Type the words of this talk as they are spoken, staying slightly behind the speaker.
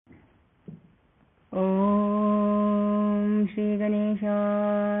Om Shri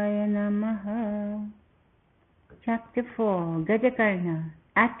Ganeshaya Namaha. Chapter 4, Gajakarna,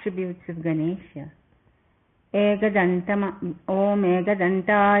 Attributes of Ganesha. Om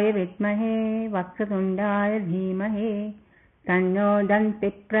Egadantaya Vidmahe Vaksatundaya Dhimahe Tanno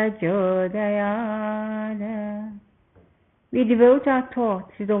Danti Prachodayad. We devote our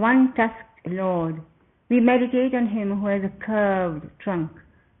thoughts to the one-tusked Lord. We meditate on Him who has a curved trunk.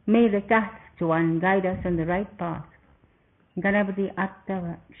 May the tusked one guide us on the right path. Ganapati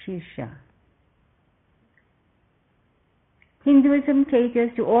Attava Shirsha. Hinduism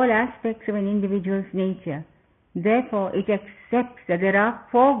caters to all aspects of an individual's nature. Therefore, it accepts that there are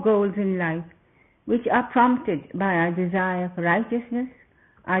 4 goals in life which are prompted by our desire for righteousness,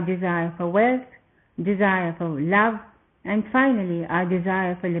 our desire for wealth, desire for love, and finally our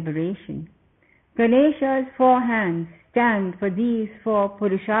desire for liberation. Ganesha's 4 hands stand for these 4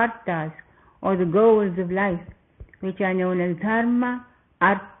 Purusharthas, or the goals of life, which are known as Dharma,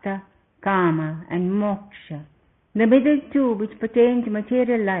 Artha, Kama, and Moksha. The middle 2, which pertain to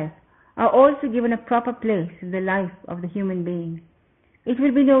material life, are also given a proper place in the life of the human being. It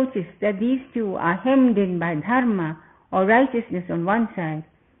will be noticed that these 2 are hemmed in by Dharma, or righteousness, on one side,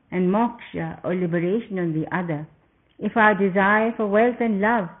 and Moksha, or liberation, on the other. If our desire for wealth and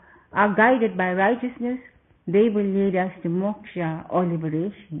love are guided by righteousness, they will lead us to Moksha, or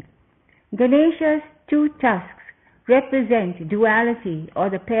liberation. Ganesha's 2 tusks represent duality, or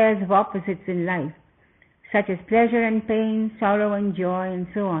the pairs of opposites in life, such as pleasure and pain, sorrow and joy, and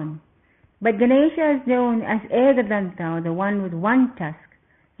so on. But Ganesha is known as Ekadanta, or the one with 1 tusk.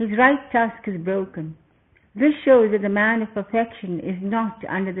 His right tusk is broken. This shows that the man of perfection is not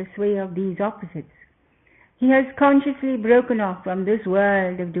under the sway of these opposites. He has consciously broken off from this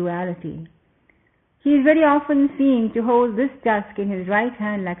world of duality. He is very often seen to hold this tusk in his right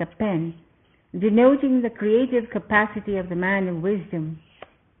hand like a pen, denoting the creative capacity of the man of wisdom.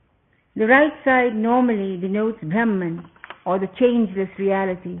 The right side normally denotes Brahman, or the changeless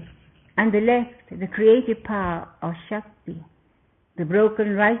reality, and the left the creative power, or Shakti. The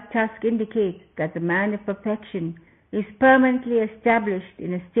broken right tusk indicates that the man of perfection is permanently established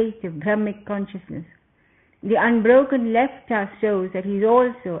in a state of Brahmic consciousness. The unbroken left tusk shows that he is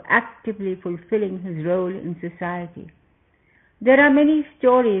also actively fulfilling his role in society. There are many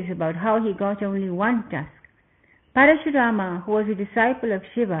stories about how he got only 1 tusk. Parashurama, who was a disciple of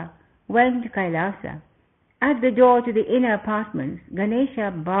Shiva, went to Kailasa. At the door to the inner apartments,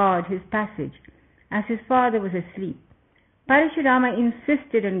 Ganesha barred his passage, as his father was asleep. Parashurama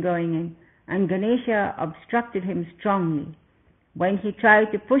insisted on going in, and Ganesha obstructed him strongly. When he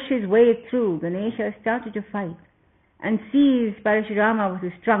tried to push his way through, Ganesha started to fight, and seized Parashurama with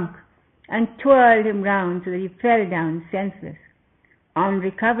his trunk, and twirled him round so that he fell down senseless. On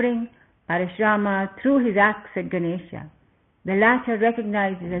recovering, Parashurama threw his axe at Ganesha. The latter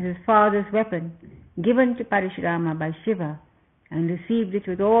recognized it as his father's weapon, given to Parashurama by Shiva, and received it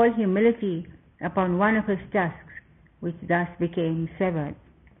with all humility upon one of his tusks, which thus became severed.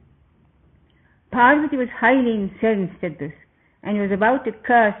 Parvati was highly incensed at this, and was about to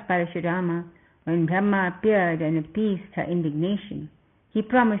curse Parashurama when Brahma appeared and appeased her indignation. He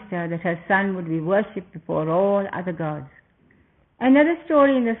promised her that her son would be worshipped before all other gods. Another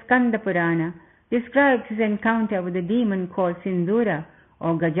story in the Skanda Purana describes his encounter with a demon called Sindhura,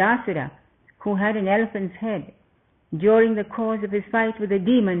 or Gajasura, who had an elephant's head. During the course of his fight with the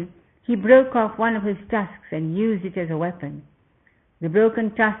demon, he broke off one of his tusks and used it as a weapon. The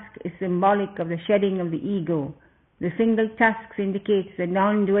broken tusk is symbolic of the shedding of the ego. The single tusk indicates the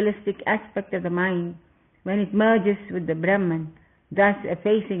non-dualistic aspect of the mind when it merges with the Brahman, thus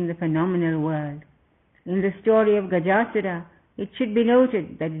effacing the phenomenal world. In the story of Gajasura, it should be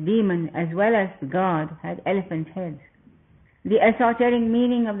noted that the demon as well as the god had elephant heads. The esoteric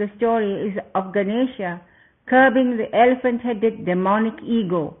meaning of the story is of Ganesha curbing the elephant-headed demonic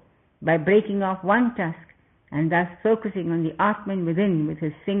ego by breaking off 1 tusk and thus focusing on the Atman within with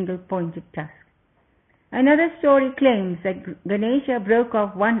his single pointed tusk. Another story claims that Ganesha broke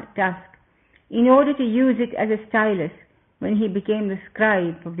off 1 tusk in order to use it as a stylus when he became the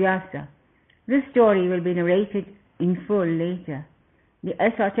scribe of Vyasa. This story will be narrated in full later. The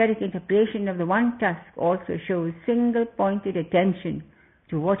esoteric interpretation of the 1 tusk also shows single-pointed attention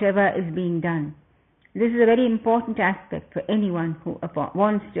to whatever is being done. This is a very important aspect for anyone who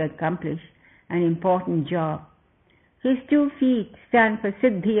wants to accomplish an important job. His 2 feet stand for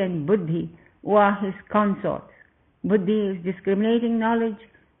Siddhi and Buddhi, who are his consorts. Buddhi is discriminating knowledge,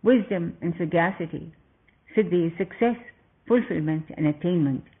 wisdom, and sagacity. Siddhi is success, fulfillment, and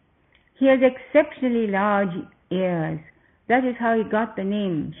attainment. He has exceptionally large ears. That is how he got the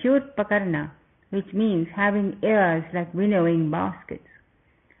name Shurpakarna, which means having ears like winnowing baskets.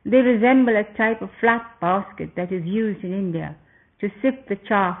 They resemble a type of flat basket that is used in India to sift the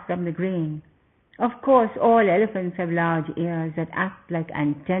chaff from the grain. Of course, all elephants have large ears that act like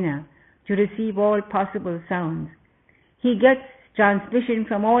antennae to receive all possible sounds. He gets transmission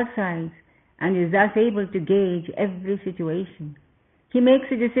from all sides and is thus able to gauge every situation. He makes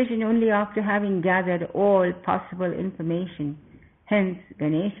a decision only after having gathered all possible information. Hence,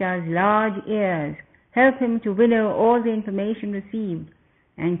 Ganesha's large ears help him to winnow all the information received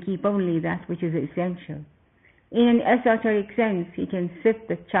and keep only that which is essential. In an esoteric sense, he can sift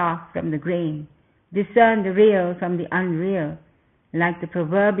the chaff from the grain, discern the real from the unreal, like the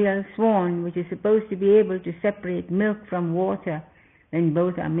proverbial swan which is supposed to be able to separate milk from water when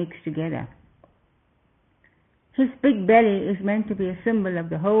both are mixed together. His big belly is meant to be a symbol of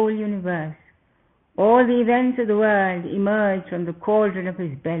the whole universe. All the events of the world emerge from the cauldron of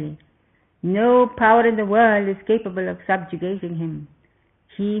his belly. No power in the world is capable of subjugating him.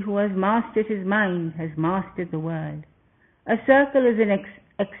 He who has mastered his mind has mastered the world. A circle is an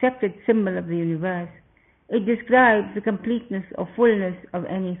accepted symbol of the universe. It describes the completeness or fullness of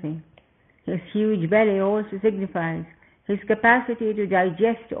anything. His huge belly also signifies his capacity to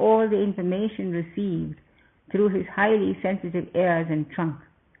digest all the information received through his highly sensitive ears and trunk.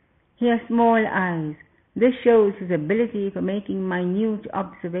 He has small eyes. This shows his ability for making minute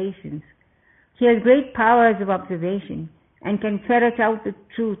observations. He has great powers of observation and can ferret out the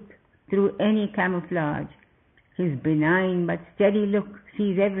truth through any camouflage. His benign but steady look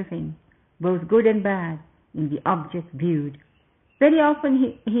sees everything, both good and bad, in the object viewed. Very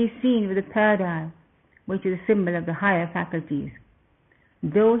often he is seen with a third eye, which is a symbol of the higher faculties.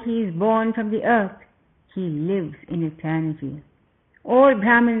 Though he is born from the earth, he lives in eternity. All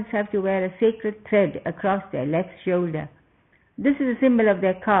Brahmins have to wear a sacred thread across their left shoulder. This is a symbol of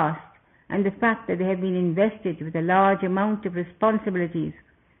their caste and the fact that they have been invested with a large amount of responsibilities,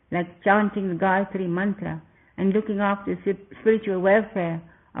 like chanting the Gayatri Mantra and looking after the spiritual welfare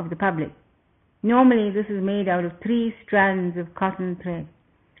of the public. Normally, this is made out of 3 strands of cotton thread.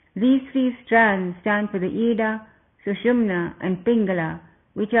 These 3 strands stand for the Ida, Sushumna, and Pingala,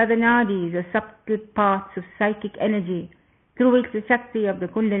 which are the nadis or subtle parts of psychic energy through which the Shakti of the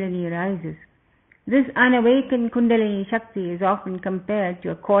Kundalini rises. This unawakened Kundalini Shakti is often compared to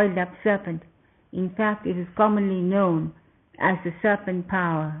a coiled-up serpent. In fact, it is commonly known as the serpent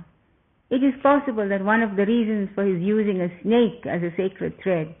power. It is possible that one of the reasons for his using a snake as a sacred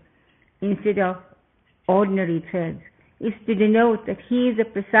thread instead of ordinary threads is to denote that he is the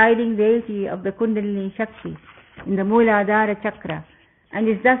presiding deity of the Kundalini Shakti in the Mooladhara Chakra and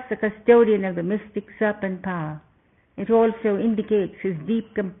is thus the custodian of the mystic serpent power. It also indicates his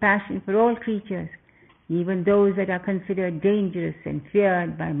deep compassion for all creatures, even those that are considered dangerous and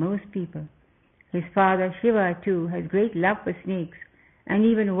feared by most people. His father Shiva, too, has great love for snakes and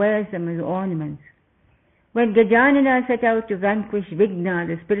even wears them as ornaments. When Gajanana set out to vanquish Vigna,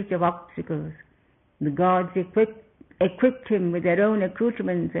 the spirit of obstacles, the gods equipped him with their own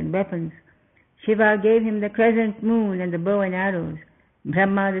accoutrements and weapons. Shiva gave him the crescent moon and the bow and arrows,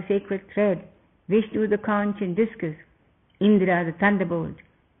 Brahma the sacred thread, Vishnu the conch and discus, Indra the thunderbolt,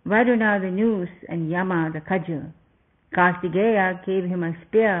 Varuna the noose, and Yama the cudgel. Kartikeya gave him a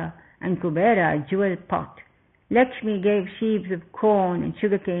spear and Kubera a jewel pot. Lakshmi gave sheaves of corn and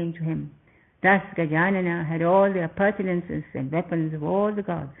sugarcane to him. Thus Gajanana had all the appurtenances and weapons of all the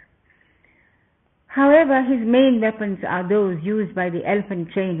gods. However, his main weapons are those used by the elephant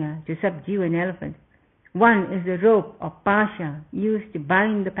trainer to subdue an elephant. One is the rope or pasha used to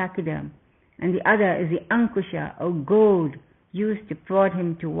bind the pachyderm, and the other is the ankusha or goad used to prod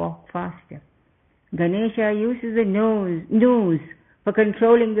him to walk faster. Ganesha uses the nose for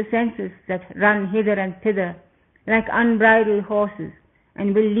controlling the senses that run hither and thither like unbridled horses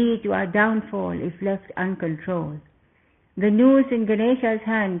and will lead to our downfall if left uncontrolled. The noose in Ganesha's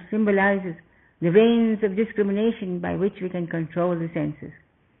hand symbolizes the reins of discrimination by which we can control the senses.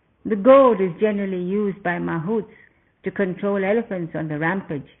 The goad is generally used by mahouts to control elephants on the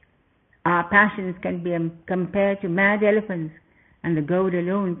rampage. Our passions can be compared to mad elephants, and the goad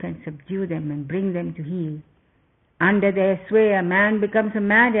alone can subdue them and bring them to heel. Under their sway, a man becomes a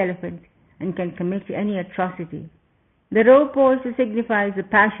mad elephant and can commit any atrocity. The rope also signifies the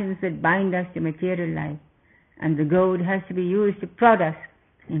passions that bind us to material life, and the goad has to be used to prod us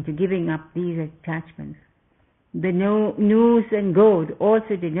into giving up these attachments. The noose and goad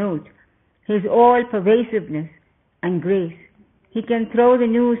also denote his all-pervasiveness and grace. He can throw the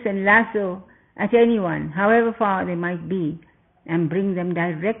noose and lasso at anyone, however far they might be, and bring them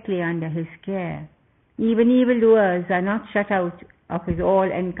directly under his care. Even evildoers are not shut out of his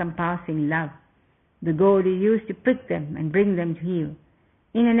all-encompassing love. The goad is used to prick them and bring them to heel.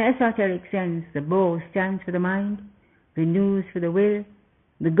 In an esoteric sense, the bow stands for the mind, the noose for the will,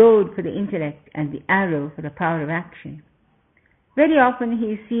 the goad for the intellect, and the arrow for the power of action. Very often he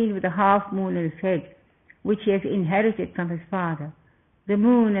is seen with a half moon on his head, which he has inherited from his father. The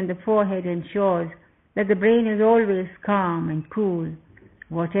moon on the forehead ensures that the brain is always calm and cool,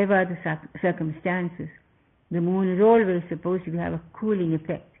 whatever the circumstances. The moon is always supposed to have a cooling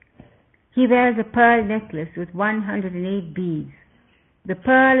effect. He wears a pearl necklace with 108 beads. The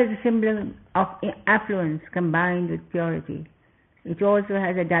pearl is a symbol of affluence combined with purity. It also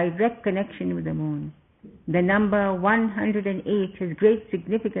has a direct connection with the moon. The number 108 has great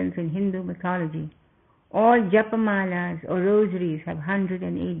significance in Hindu mythology. All japamalas or rosaries have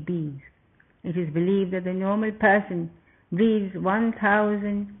 108 beads. It is believed that the normal person breathes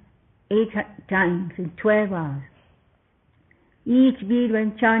 1,008 times in 12 hours. Each bead,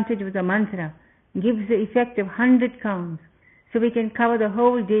 when chanted with a mantra, gives the effect of 100 counts, so we can cover the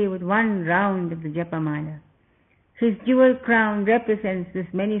whole day with one round of the japamala. His jewel crown represents this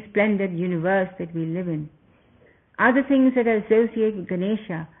many splendid universe that we live in. Other things that are associated with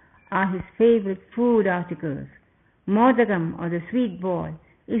Ganesha are his favorite food articles. Modagam, or the sweet ball,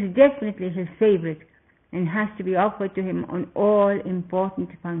 is definitely his favorite and has to be offered to him on all important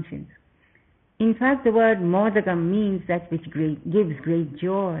functions. In fact, the word modagam means that which gives great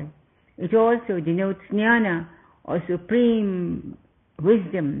joy. It also denotes jnana, or supreme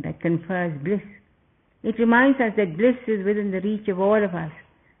wisdom that confers bliss. It reminds us that bliss is within the reach of all of us.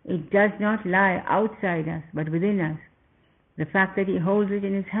 It does not lie outside us, but within us. The fact that he holds it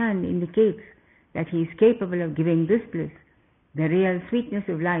in his hand indicates that he is capable of giving this bliss, the real sweetness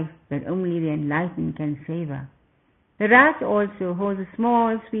of life that only the enlightened can savor. The rat also holds a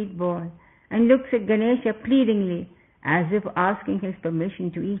small sweet ball and looks at Ganesha pleadingly, as if asking his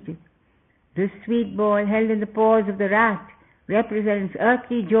permission to eat it. This sweet ball held in the paws of the rat represents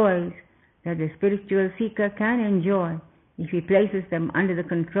earthly joys that the spiritual seeker can enjoy if he places them under the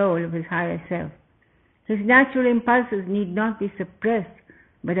control of his higher self. His natural impulses need not be suppressed,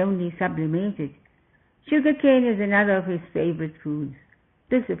 but only sublimated. Sugarcane is another of his favorite foods.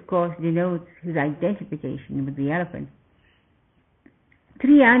 This, of course, denotes his identification with the elephant.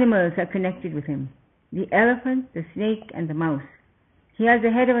 3 animals are connected with him: the elephant, the snake, and the mouse. He has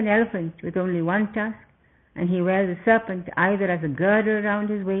the head of an elephant with only one tusk, and he wears a serpent either as a girdle around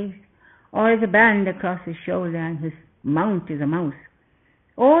his waist or as a band across his shoulder, and his mount is a mouse.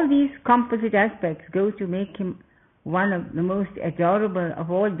 All these composite aspects go to make him one of the most adorable of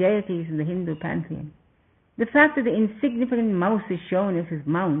all deities in the Hindu pantheon. The fact that the insignificant mouse is shown as his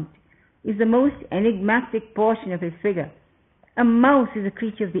mount is the most enigmatic portion of his figure. A mouse is a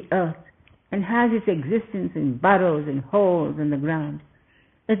creature of the earth and has its existence in burrows and holes in the ground.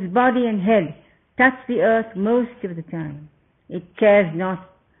 Its body and head touch the earth most of the time. It cares not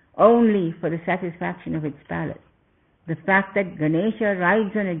only for the satisfaction of its palate. The fact that Ganesha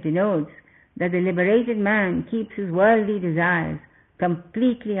rides on it denotes that the liberated man keeps his worldly desires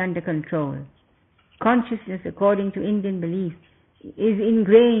completely under control. Consciousness, according to Indian belief, is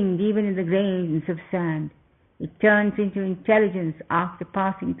ingrained even in the grains of sand. It turns into intelligence after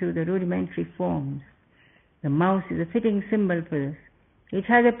passing through the rudimentary forms. The mouse is a fitting symbol for this. It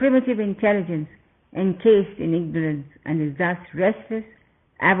has a primitive intelligence encased in ignorance and is thus restless,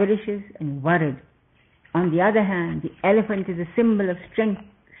 avaricious, and worried. On the other hand, the elephant is a symbol of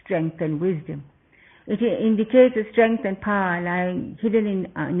strength and wisdom. It indicates a strength and power lying hidden in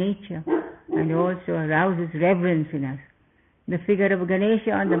our nature and also arouses reverence in us. The figure of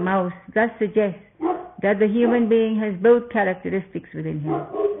Ganesha on the mouse thus suggests that the human being has both characteristics within him.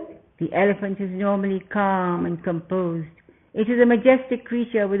 The elephant is normally calm and composed. It is a majestic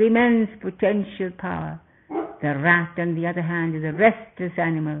creature with immense potential power. The rat, on the other hand, is a restless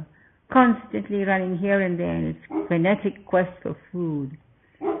animal, constantly running here and there in its frenetic quest for food.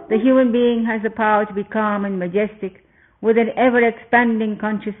 The human being has the power to be calm and majestic with an ever-expanding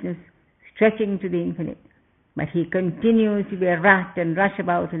consciousness stretching to the infinite. But he continues to be a rat and rush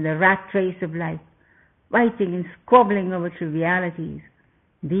about in the rat race of life, fighting and squabbling over trivialities.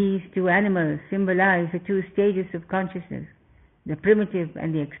 These 2 animals symbolize the 2 stages of consciousness, the primitive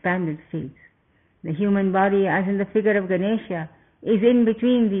and the expanded states. The human body, as in the figure of Ganesha, is in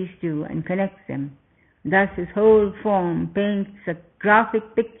between these 2 and connects them. Thus his whole form paints a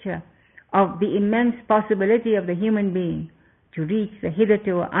graphic picture of the immense possibility of the human being to reach the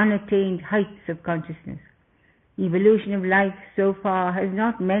hitherto unattained heights of consciousness. Evolution of life so far has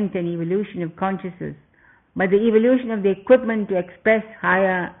not meant an evolution of consciousness, but the evolution of the equipment to express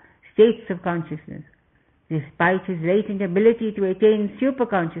higher states of consciousness. Despite his latent ability to attain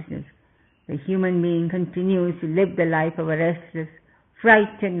superconsciousness, the human being continues to live the life of a restless,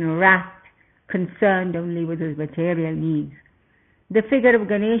 frightened rat, concerned only with his material needs. The figure of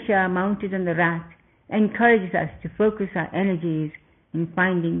Ganesha mounted on the rat encourages us to focus our energies in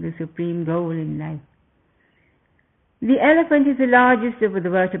finding the supreme goal in life. The elephant is the largest of the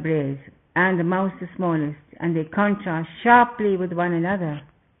vertebrates and the mouse the smallest, and they contrast sharply with one another.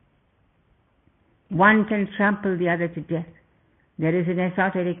 One can trample the other to death. There is an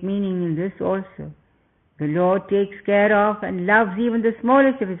esoteric meaning in this also. The Lord takes care of and loves even the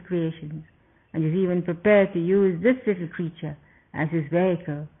smallest of his creations, and is even prepared to use this little creature as his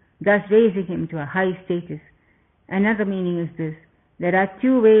vehicle, thus raising him to a high status. Another meaning is this: there are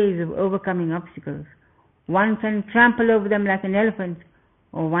two ways of overcoming obstacles. One can trample over them like an elephant,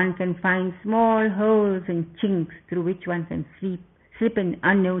 or one can find small holes and chinks through which one can slip in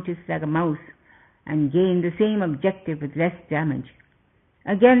unnoticed like a mouse, and gain the same objective with less damage.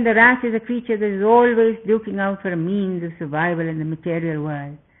 Again, the rat is a creature that is always looking out for a means of survival in the material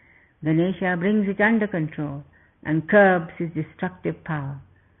world. Ganesha brings it under control and curbs its destructive power.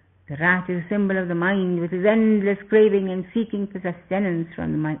 The rat is a symbol of the mind with its endless craving and seeking for sustenance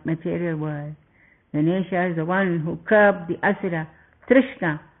from the material world. Ganesha is the one who curbed the asura,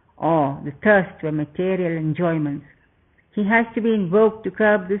 Trishna, or the thirst for material enjoyments. He has to be invoked to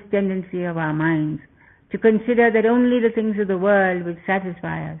curb this tendency of our minds to consider that only the things of the world will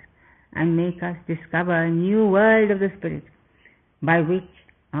satisfy us and make us discover a new world of the spirit, by which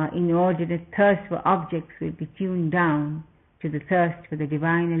our inordinate thirst for objects will be tuned down to the thirst for the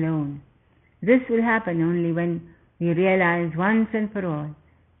divine alone. This will happen only when we realize once and for all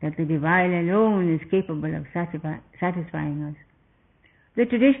that the divine alone is capable of satisfying us. The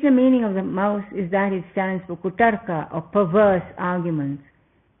traditional meaning of the mouse is that it stands for kutarka, or perverse arguments.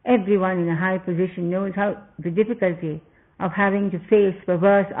 Everyone in a high position knows how the difficulty of having to face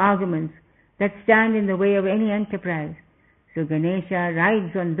perverse arguments that stand in the way of any enterprise. So Ganesha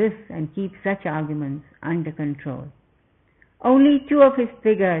rides on this and keeps such arguments under control. Only two of his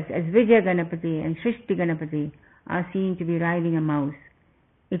figures, as Vijaya Ganapati and Shrishti Ganapati, are seen to be riding a mouse.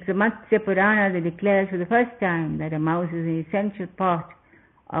 It's the Matsya Purana that declares for the first time that a mouse is an essential part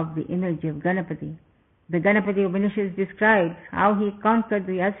of the image of Ganapati. The Ganapati Upanishad describes how he conquered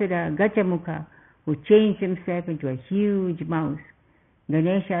the asura Gachamukha, who changed himself into a huge mouse.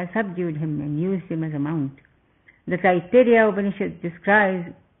 Ganesha subdued him and used him as a mount. The Taittiriya Upanishad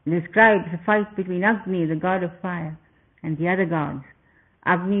describes the fight between Agni, the god of fire, and the other gods.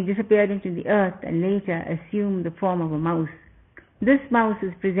 Agni disappeared into the earth and later assumed the form of a mouse. This mouse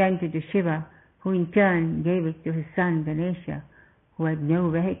was presented to Shiva, who in turn gave it to his son Ganesha, who had no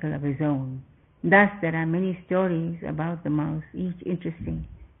vehicle of his own. Thus there are many stories about the mouse, each interesting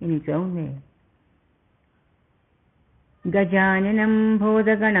in its own way. Gajananam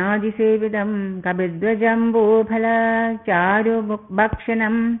bhodaganadisevidam kabidvajambo phala charu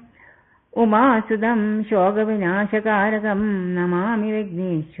bhakshanam umasudam shoga vinashakarakam namami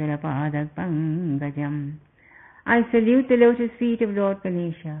Vigneshwara padak pangajam. I salute the lotus feet of Lord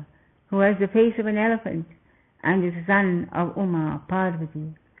Ganesha, who has the face of an elephant and is the son of Uma,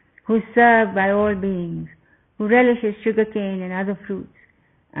 Parvati, who is served by all beings, who relishes sugarcane and other fruits,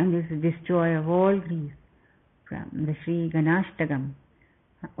 and is the destroyer of all grief. From the Sri Ganashtagam.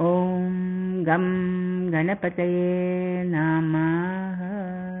 Om Gam Ganapataye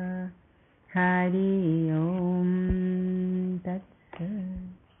Namaha. Hari Om Tat